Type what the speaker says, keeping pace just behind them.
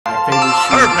quality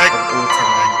shoes of all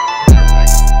time.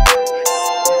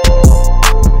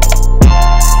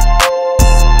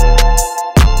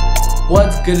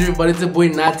 What's good, everybody? It's your boy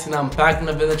Nathi and I'm back on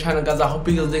the channel, guys. I hope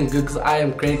you guys are doing good because I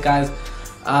am great, guys.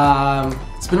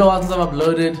 It's been a while since I've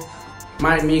uploaded.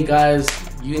 Mind me, guys,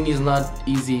 uni is not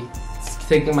easy. It's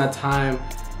taking my time.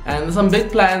 And there's some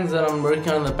big plans that I'm working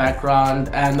on in the background,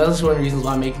 and that's one of the reasons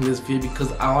why I'm making this video,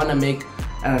 because I want to make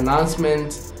an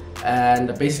announcement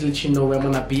and basically let you know where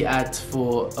I'm gonna be at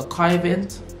for a car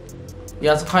event.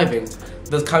 Yeah, it's a car event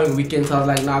this coming weekend. So I was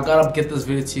like, nah, I gotta get this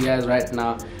video to you guys right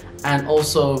now. And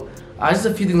also, just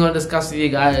a few things I want to discuss with you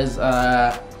guys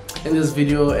in this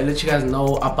video and let you guys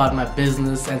know about my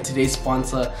business and today's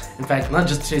sponsor. In fact, not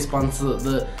just today's sponsor,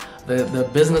 the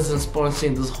business and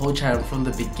sponsoring this whole channel from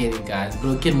the beginning, guys.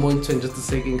 We'll get more into it in just a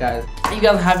second, guys. If you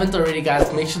guys haven't already,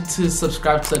 guys, make sure to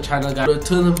subscribe to the channel, guys.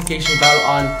 Turn the notification bell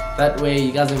on. That way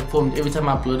you guys are informed every time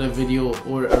I upload a video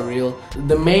or a reel.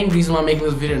 The main reason why I'm making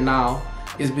this video now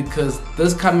is because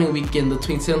this coming weekend, the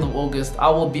 27th of August, I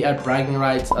will be at bragging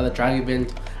rights at the drag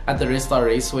event at the Red Star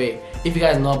Raceway. If you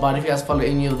guys know about it, if you guys follow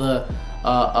any of the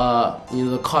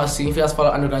the car scene, if you guys follow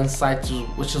Underground Sites,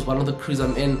 which is one of the crews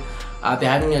I'm in, they're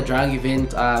having a drag event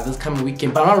this coming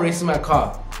weekend. But I'm not racing my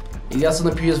car. You guys saw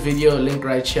in the previous video, link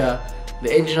right here,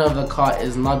 the engine of the car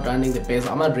is not running the best.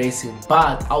 I'm not racing,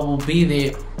 but I will be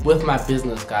there with my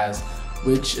business, guys,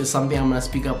 which is something I'm gonna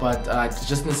speak about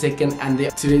just in a second. And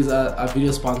today's a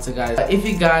video sponsor, guys. If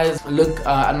you guys look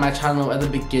at my channel at the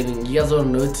beginning, you guys will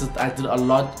notice I did a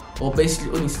lot, or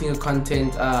basically only sneaker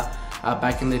content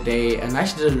back in the day, and I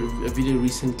actually did a video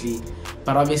recently.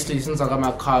 But obviously, since I got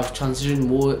my car, I've transitioned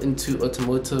more into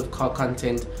automotive car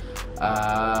content.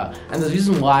 And the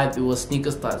reason why it was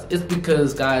sneaker stars is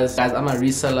because, guys, I'm a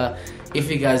reseller. If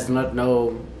you guys do not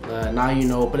know, now you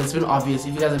know, but it's been obvious.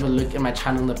 If you guys ever look at my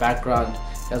channel in the background,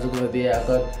 you guys look over there, I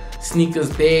got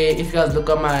sneakers there. If you guys look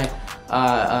on my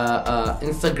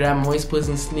Instagram, I'm always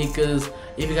posting sneakers.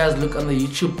 If you guys look on the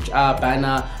YouTube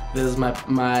banner, there's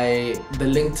the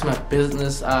link to my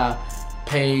business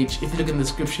page. If you look in the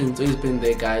description, it's always been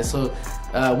there, guys. So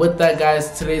with that,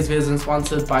 guys, today's video is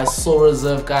sponsored by Soul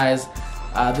Reserve, guys.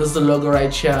 This is the logo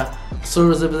right here. Soul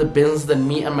Reserve is a business that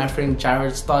me and my friend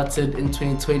Jared started in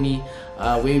 2020,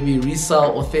 where we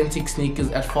resell authentic sneakers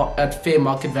at fair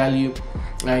market value.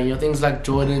 Things like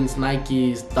Jordans,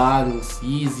 Nikes, Dunks,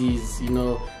 Yeezys,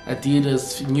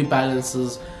 Adidas, New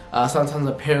Balances, sometimes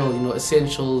apparel,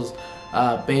 essentials,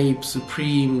 Babe,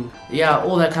 Supreme, yeah,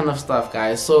 all that kind of stuff,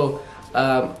 guys. So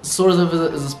Soul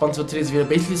Reserve is a sponsor of today's video.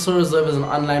 Basically, Soul Reserve is an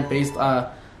online-based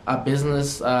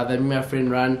business that me and my friend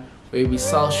run, where we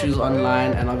sell shoes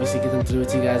online and obviously get them delivered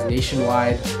to you guys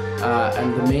nationwide.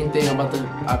 And the main thing about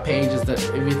our page is that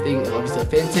everything is obviously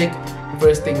authentic,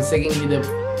 first thing. Secondly,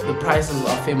 the prices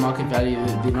are fair market value.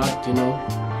 They're not,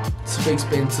 super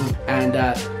expensive. And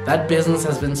that business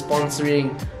has been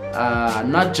sponsoring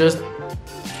not just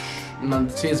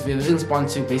today's video, they've been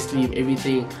sponsoring basically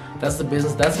everything. That's the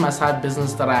business, that's my side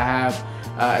business that I have.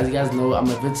 As you guys know, I'm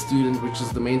a vid student, which is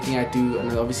the main thing I do, and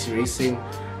then obviously racing,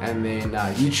 and then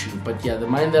YouTube. But yeah, the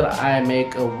money that I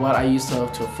make, what I use to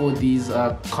afford these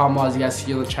car mods you guys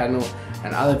see on the channel,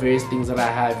 and other various things that I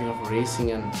have, for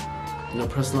racing and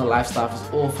personal life stuff,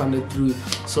 is all funded through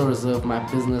Soul Reserve, my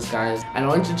business, guys. And I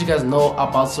want you guys know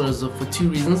about Soul Reserve for two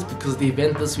reasons. Because the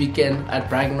event this weekend at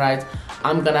Bragging Rights,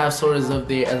 I'm gonna have Soul Reserve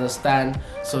there as a stand.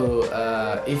 So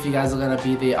if you guys are gonna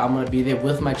be there, I'm gonna be there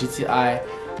with my GTI.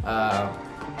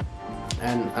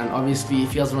 And obviously,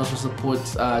 if you guys want to support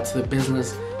to the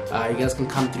business, you guys can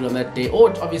come through on that day,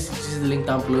 or obviously use the link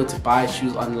down below to buy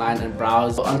shoes online and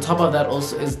browse. On top of that,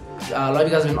 also is a lot of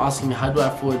you guys have been asking me, how do I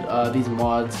afford these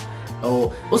mods?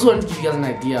 Also wanted to give you guys an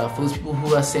idea for those people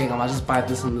who are saying, I'll just buy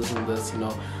this and this and this.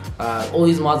 All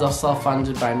these mods are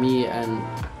self-funded by me and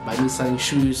by me selling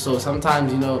shoes. So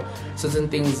sometimes certain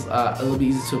things are a little bit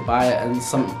easy to buy and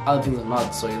some other things are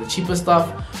not. So the cheaper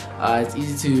stuff, it's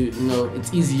easy to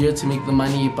it's easier to make the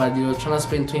money, but trying to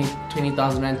spend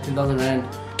 20,000 rand, 10,000 rand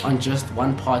on just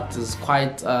one part is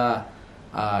quite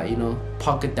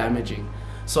pocket damaging.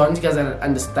 So I want you guys to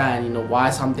understand why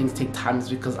some things take time. Is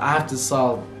because I have to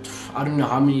sell I don't know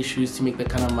how many shoes to make that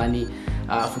kind of money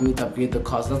for me to upgrade the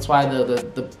car. So that's why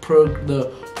the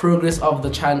progress of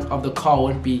the car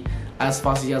won't be as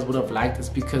fast as you guys would have liked. It's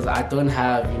because I don't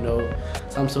have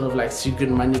some sort of like secret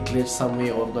money glitch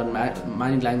somewhere, or I've got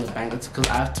money lying in the bank. It's because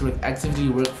I have to actively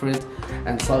work for it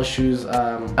and sell shoes.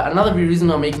 Another reason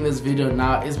I'm making this video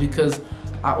now is because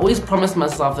I always promised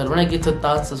myself that when I get to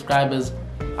 1,000 subscribers,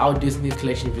 I would do a sneaker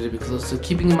collection video. Because so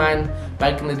keeping in mind,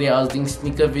 back in the day I was doing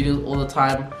sneaker videos all the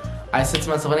time. I said to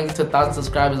myself, when I get to 1,000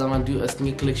 subscribers, I'm gonna do a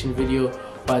sneaker collection video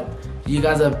but you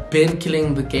guys have been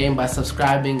killing the game by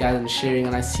subscribing, guys, and sharing,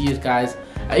 and I see it, guys.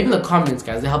 Even the comments,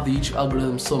 guys, they help the YouTube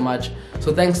algorithm so much.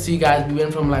 So thanks to you guys, we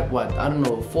went from like what, I don't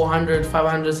know, 400,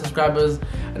 500 subscribers,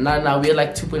 and now we're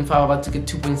like 2.5, about to get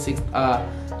 2.6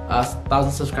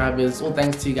 thousand subscribers. All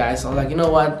thanks to you guys. So I was like, you know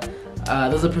what,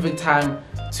 this is a perfect time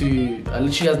to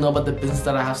let you guys know about the business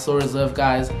that I have so reserved,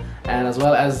 guys, and as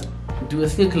well as do a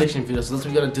sneaker collection video. So that's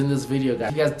what we're gonna do in this video,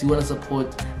 guys. If you guys do want to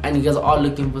support and you guys are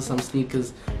looking for some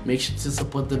sneakers, make sure to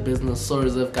support the business So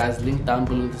Reserved, guys. Link down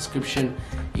below in the description.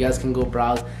 You guys can go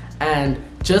browse. And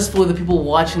just for the people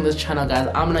watching this channel, guys,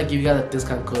 I'm gonna give you guys a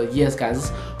discount code. Yes, guys,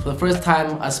 for the first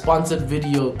time, a sponsored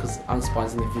video, because I'm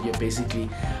sponsoring the video basically.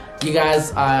 You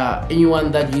guys,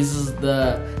 anyone that uses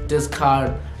the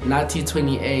discount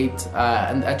Nathi28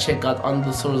 and at checkout on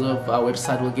the So Reserved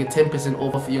website will get 10%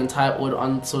 off your entire order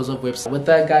on the So Reserved website. With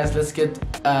that, guys, let's get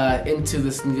into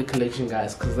the sneaker collection,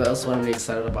 guys, because that's what I'm really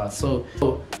excited about. So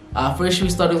first, we're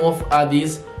starting off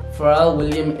these Pharrell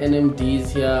Williams NMDs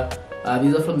here.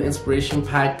 These are from the inspiration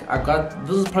pack.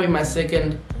 This is probably my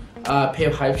second pair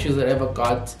of hype shoes that I ever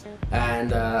got,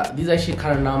 and these are actually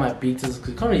kind of now my beaters, because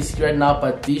you can't really see right now,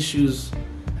 but these shoes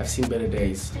have seen better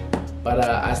days. But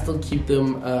I still keep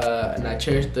them and I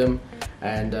cherish them,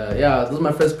 and yeah, this is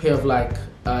my first pair of like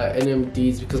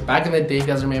NMDs, because back in the day, if you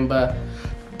guys remember,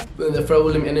 the Pharrell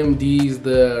Williams NMDs,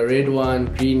 the red one,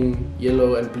 green,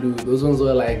 yellow, and blue, those ones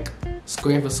were like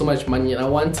going for so much money, and I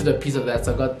wanted a piece of that,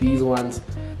 so I got these ones.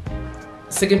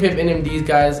 Second pair of NMDs,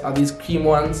 guys, are these cream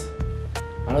ones.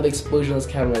 I know the exposure on this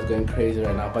camera is going crazy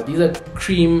right now, but these are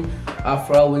cream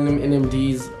Pharrell Williams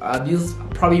NMDs. These are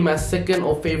probably my second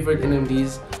or favorite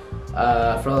NMDs.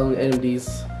 Pharrell Williams NMDs.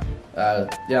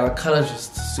 Yeah, the color is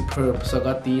just superb. So I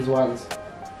got these ones.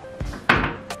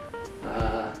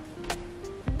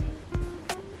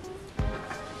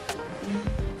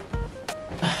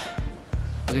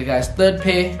 Okay, guys, third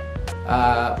pair.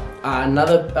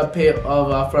 Another pair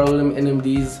of Pharrell Williams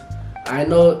NMDs. I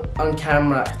know on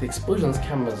camera, the exposure on this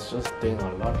camera is just doing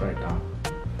a lot right now.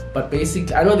 But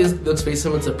basically, I know this looks very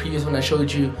similar to the previous one I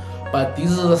showed you, but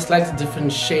these are a slightly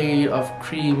different shade of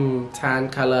cream tan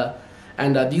color.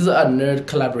 And these are a nerd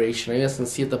collaboration. You guys can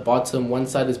see at the bottom, one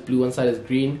side is blue, one side is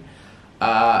green.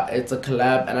 It's a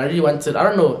collab, and I really wanted, I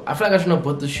don't know, I feel like I shouldn't have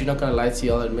bought this shoe, not gonna lie to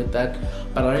you, I'll admit that,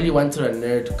 but I really wanted a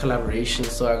nerd collaboration,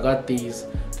 so I got these.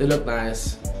 They look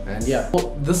nice, and yeah.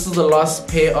 This is the last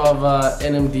pair of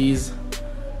NMDs.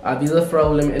 These are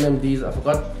Pharrell Williams NMDs. I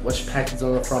forgot which package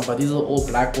on the front, but these are all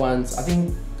black ones. I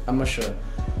think, I'm not sure.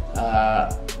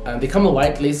 And they come with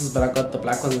white laces, but I got the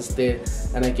black ones instead.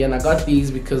 And again, I got these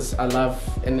because I love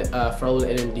Pharrell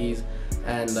Williams NMDs.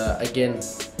 And again,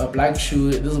 a black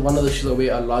shoe. This is one of the shoes I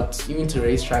wear a lot, even to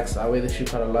racetracks. I wear the shoe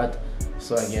quite a lot.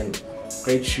 So again,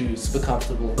 great shoe, super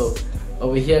comfortable. So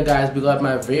over here, guys, we got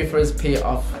my very first pair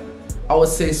of, I would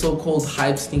say, so-called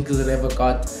hype sneakers that I ever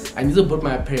got. And these are bought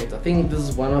my parents. I think this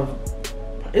is one of,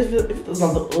 if it's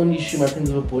not the only shoe my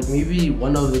parents ever bought, maybe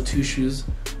one of the two shoes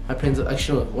my parents,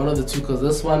 actually one of the two, because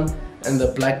this one and the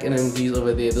black NMDs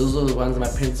over there, those are the ones my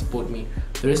parents bought me.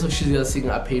 The rest of shoes you are seeing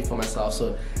I paid for myself.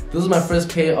 So this is my first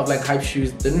pair of like hype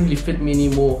shoes. They didn't really fit me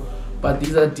anymore, but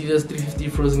these are Adidas 350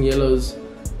 Frozen Yellows.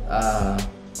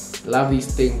 Love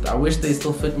these things. I wish they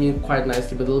still fit me quite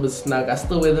nicely, but a little bit snug. I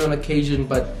still wear them on occasion,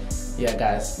 but yeah,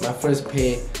 guys, my first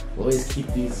pair, always keep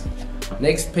these.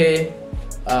 Next pair,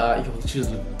 you choose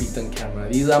to beat on camera.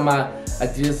 These are my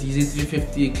Adidas Yeezy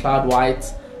 350 Cloud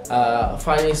White.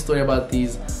 Funny story about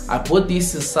these. I bought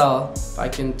these to sell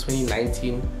back in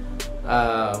 2019.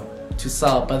 To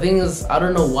sell, but the thing is, I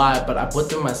don't know why, but I bought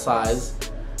them my size,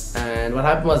 and what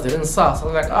happened was they didn't sell. So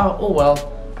I was like, oh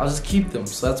well, I'll just keep them.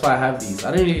 So that's why I have these.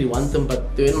 I didn't really want them,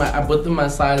 but they're in my, I bought them my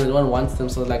size, and no one wants them,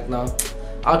 so I was like, no,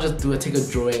 I'll just take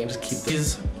a drawing and just keep them.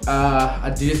 These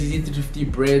Adidas Yeezy 350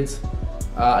 Breads.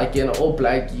 Again, all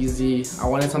black Yeezy. I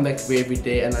wanted something I could wear every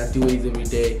day, and I do wear these every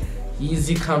day.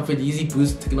 Yeezy comfort, Yeezy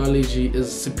boost technology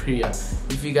is superior.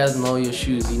 If you guys know your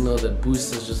shoes, you know that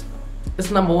boost is just,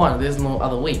 it's number one. There's no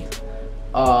other way.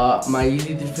 My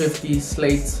Yeezy 350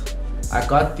 slates, I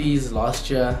got these last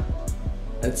year.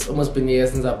 It's almost been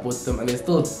years since I bought them, and they're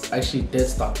still actually dead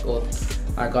stock.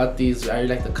 I got these. I really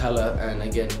like the color, and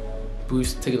again,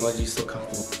 boost technology is so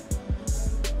comfortable.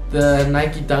 The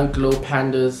Nike Dunk Low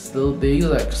Pandas, these are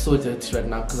like so dirty right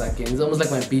now, because again, it's almost like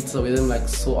my beats. I wear them like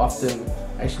so often.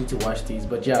 I actually need to wash these,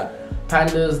 but yeah,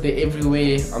 Pandas, they're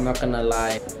everywhere, I'm not gonna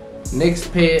lie.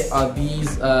 Next pair are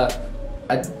these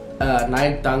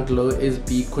Nike Dunk Low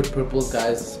SB Quid Purples,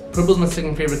 guys. Purple's my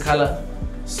second favorite color.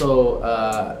 So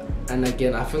and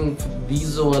again, I think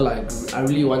these were like, I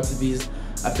really wanted these.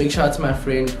 A big shout out to my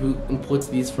friend who imports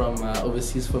these from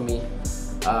overseas for me.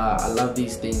 I love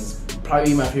these things.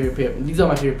 Probably my favorite pair. These are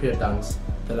my favorite pair of dunks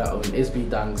that I own. SB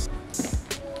dunks.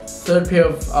 Third pair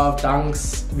of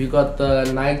dunks, we got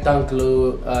the Nike Dunk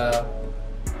Low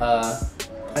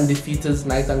undefeated.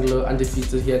 Nike Dunk Low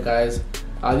undefeated here, guys.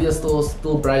 These are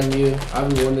still brand new. I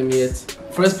haven't worn them yet.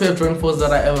 First pair of Jordan 4s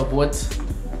that I ever bought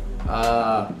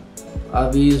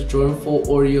are these Jordan 4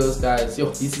 Oreos, guys. Yo,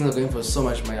 these things are going for so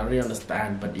much money. I don't really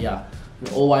understand, but yeah,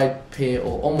 an all white pair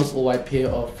or almost all white pair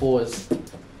of 4s.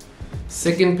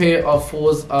 Second pair of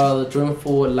 4s are the Jordan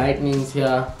 4 Lightnings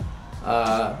here.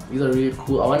 These are really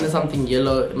cool. I wanted something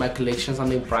yellow in my collection,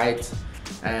 something bright,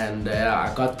 and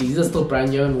I got these. These are still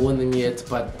brand new. I haven't worn them yet,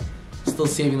 but still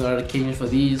saving a lot of occasion for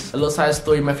these. A little side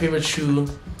story: my favorite shoe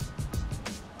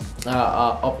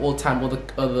of all time, I'm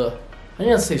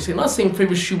not saying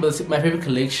favorite shoe, but my favorite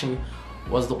collection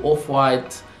was the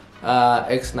Off-White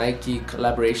X Nike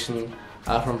collaboration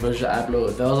from Virgil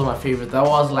Abloh. That was my favorite. That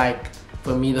was like,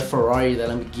 for me, the Ferrari, the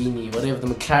Lamborghini, whatever, the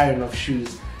McLaren of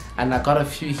shoes. And I got a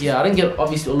few here. I didn't get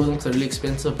obviously all of them because they're really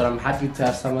expensive, but I'm happy to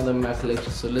have some of them in my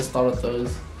collection. So let's start with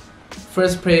those.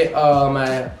 First pair are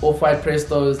my Off-White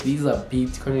Prestos. These are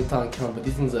beat, couldn't tell on camera, but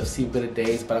these things have seen better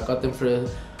days. But I got them for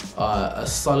a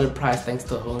solid price thanks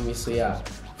to homie. So yeah,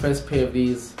 first pair of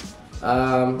these.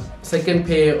 Second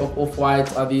pair of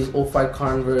Off-Whites are these Off-White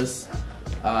Converse.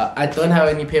 I don't have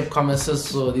any pair of Converses,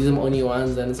 so these are my only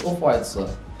ones, and it's Off-White,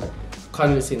 so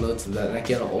can't even say no to that. And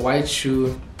again, a white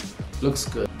shoe looks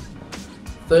good.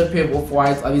 Third pair of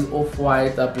Off-Whites are these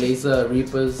Off-White Blazer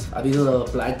Reapers. These are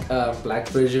the black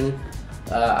version.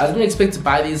 I didn't expect to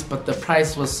buy these, but the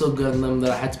price was so good on them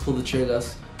that I had to pull the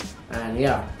triggers. And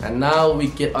yeah, and now we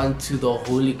get onto the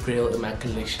holy grail in my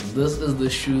collection. This is the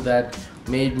shoe that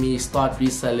made me start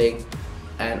reselling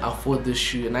and afford this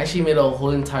shoe. And I actually made a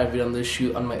whole entire video on this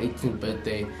shoe on my 18th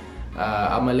birthday.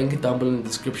 I'm gonna link it down below in the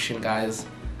description, guys.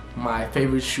 My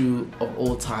favorite shoe of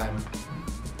all time.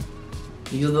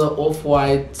 These are the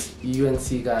Off-White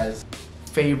UNC, guys.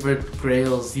 Favorite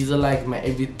grails. These are like my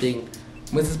everything.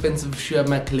 Most expensive shoe of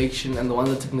my collection, and the ones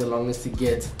that took me the longest to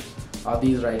get are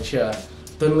these right here.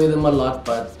 Don't wear them a lot,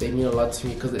 but they mean a lot to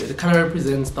me because it kind of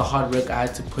represents the hard work I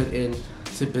had to put in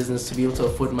to business to be able to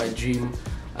afford my dream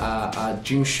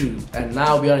shoe. And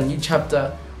now we are in a new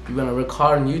chapter. We're gonna work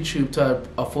hard on YouTube to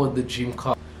afford the dream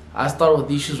car. I started with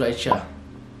these shoes right here.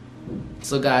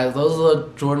 So guys, those are the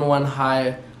Jordan 1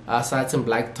 High satin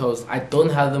black toes. I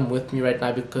don't have them with me right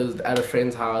now because they're at a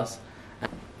friend's house.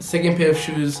 Second pair of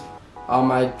shoes are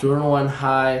my Jordan 1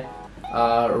 High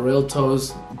real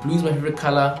toes. Blue is my favorite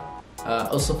color.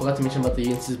 Also forgot to mention about the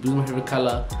UNC's. Blue is my favorite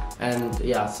color. And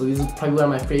yeah, so these are probably one of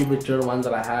my favorite Jordan 1s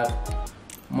that I have.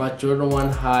 My Jordan 1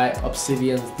 High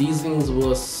Obsidians. These things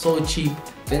were so cheap.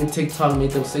 Then TikTok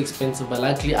made them so expensive, but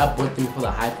luckily I bought them for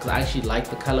the hype because I actually like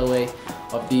the colorway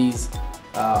of these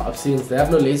Obsidians. They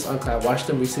have no lace on because I washed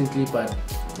them recently. But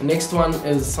the next one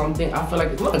is something I feel like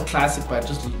it's not a classic, but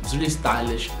it's really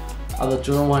stylish. The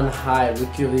Jordan 1 High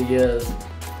Rookie of the Years.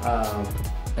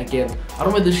 Again, I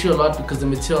don't wear this shoe a lot because the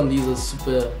material on these is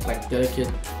super like delicate,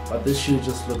 but this shoe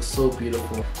just looks so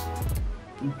beautiful.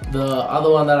 The other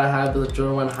one that I have is the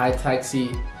Jordan 1 High Taxi.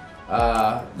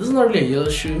 This is not really a yellow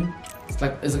shoe.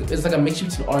 It's like a mixture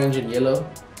between orange and yellow.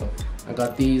 I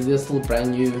got these. They're still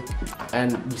brand new,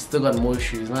 and we still got more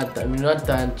shoes. We're not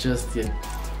done just yet.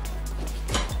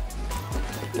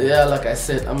 Yeah, like I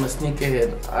said, I'm a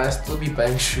sneakerhead. I still be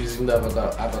buying shoes even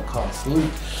though I have a car. So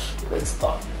let's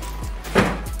start.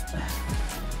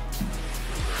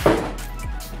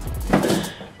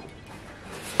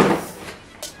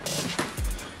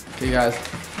 Okay guys,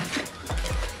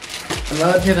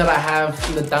 another pair that I have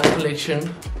in the dunk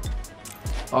collection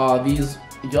are these.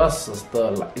 Just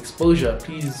the exposure,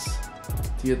 please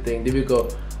do your thing. There we go.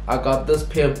 I got this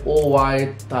pair of all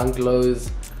white dunk lows.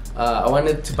 I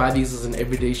wanted to buy these as an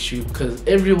everyday shoe because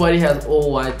everybody has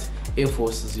all white Air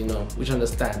Forces, you know, which I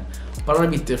understand. But I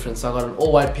want to be different, so I got an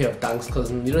all white pair of dunks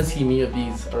because you don't see many of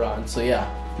these around. So yeah,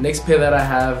 next pair that I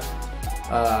have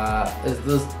is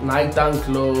this Nike Dunk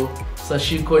Low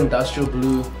Sashiko Industrial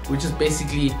Blue, which is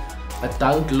basically a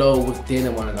dunk low with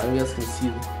denim on it. I don't know if you guys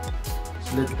can see.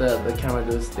 Let the camera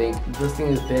do this thing. This thing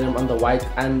is denim on the white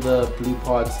and the blue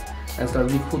parts, and it's got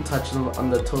really cool touches on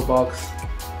the toe box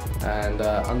and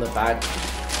on the back.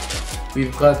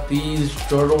 We've got these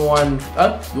Jordan 1.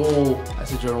 I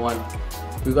said Jordan 1.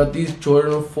 We've got these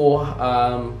Jordan 4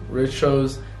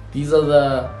 retros. These are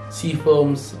the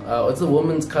Seafoams. It's a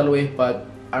woman's colorway, but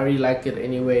I really like it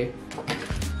anyway.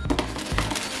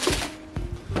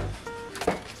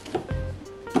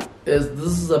 This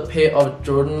is a pair of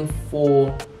Jordan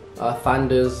 4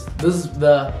 Thunders. This is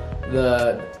the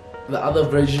the other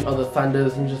version of the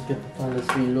Thunders. Let me just get the Thunders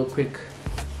for you real quick.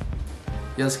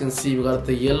 You guys can see we got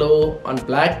the yellow on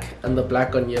black and the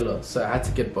black on yellow, so I had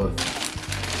to get both.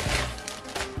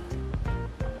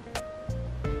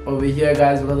 Over here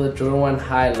guys, we got the Jordan 1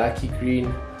 High Lucky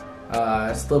Green,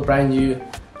 still brand new.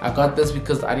 I got this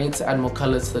because I need to add more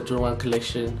colors to the Jordan 1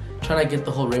 collection, trying to get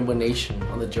the whole Rainbow Nation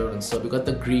on the Jordan. So we got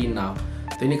the green now.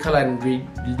 The only color I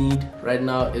need right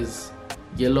now is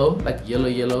yellow, like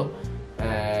yellow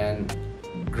and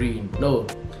green. No,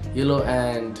 yellow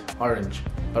and orange,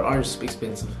 but orange is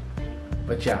expensive.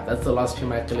 But yeah, that's the last few of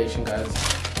my collection guys.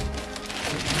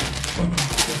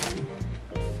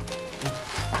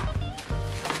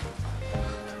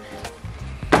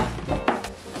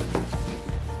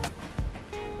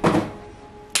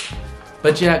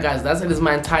 But yeah guys, that's it, is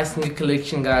my entire sneaker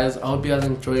collection guys. I hope you guys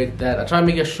enjoyed that. I try to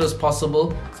make it as short as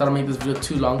possible so I don't make this video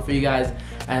too long for you guys.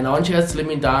 And I want you guys to let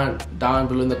me down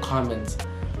below in the comments,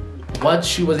 what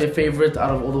shoe was your favorite out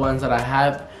of all the ones that I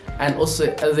have? And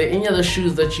also, are there any other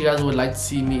shoes that you guys would like to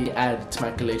see me add to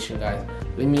my collection guys?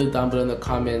 Let me know down below in the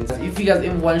comments. If you guys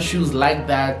ever want shoes like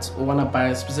that or want to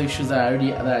buy specific shoes that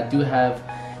I do have,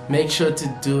 make sure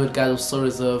to do it guys with Soul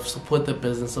Reserve. Support the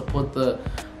business, support the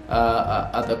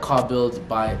car build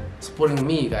by supporting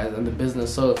me guys and the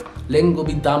business. So link will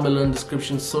be down below in the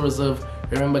description. Soul Reserve.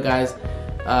 Remember guys,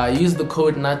 use the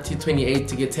code Nathi28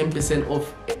 to get 10%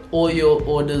 off all your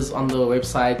orders on the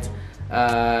website.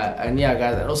 And yeah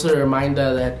guys, and also a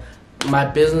reminder that my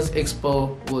business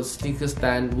expo or sneaker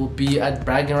stand will be at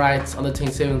Bragging Rights on the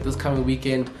 27th this coming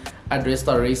weekend at Red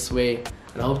Star Raceway,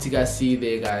 and I hope to guys see you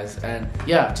there guys. And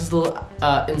yeah, just a little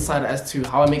insight as to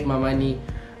how I make my money,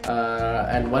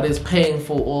 and what is paying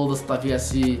for all the stuff you guys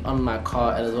see on my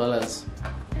car, as well as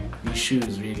these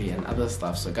shoes really and other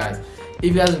stuff. So guys,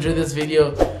 if you guys enjoyed this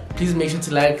video, please make sure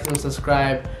to like and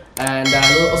subscribe. And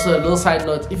also a little side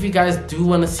note, if you guys do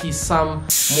want to see some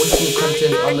more sneaker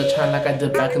content on the channel like I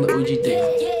did back in the OG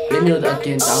days, let me know that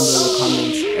again down below in the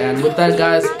comments. And with that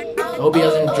guys, I hope you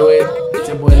guys enjoyed. It's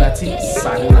your boy Nathi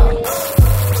signing out.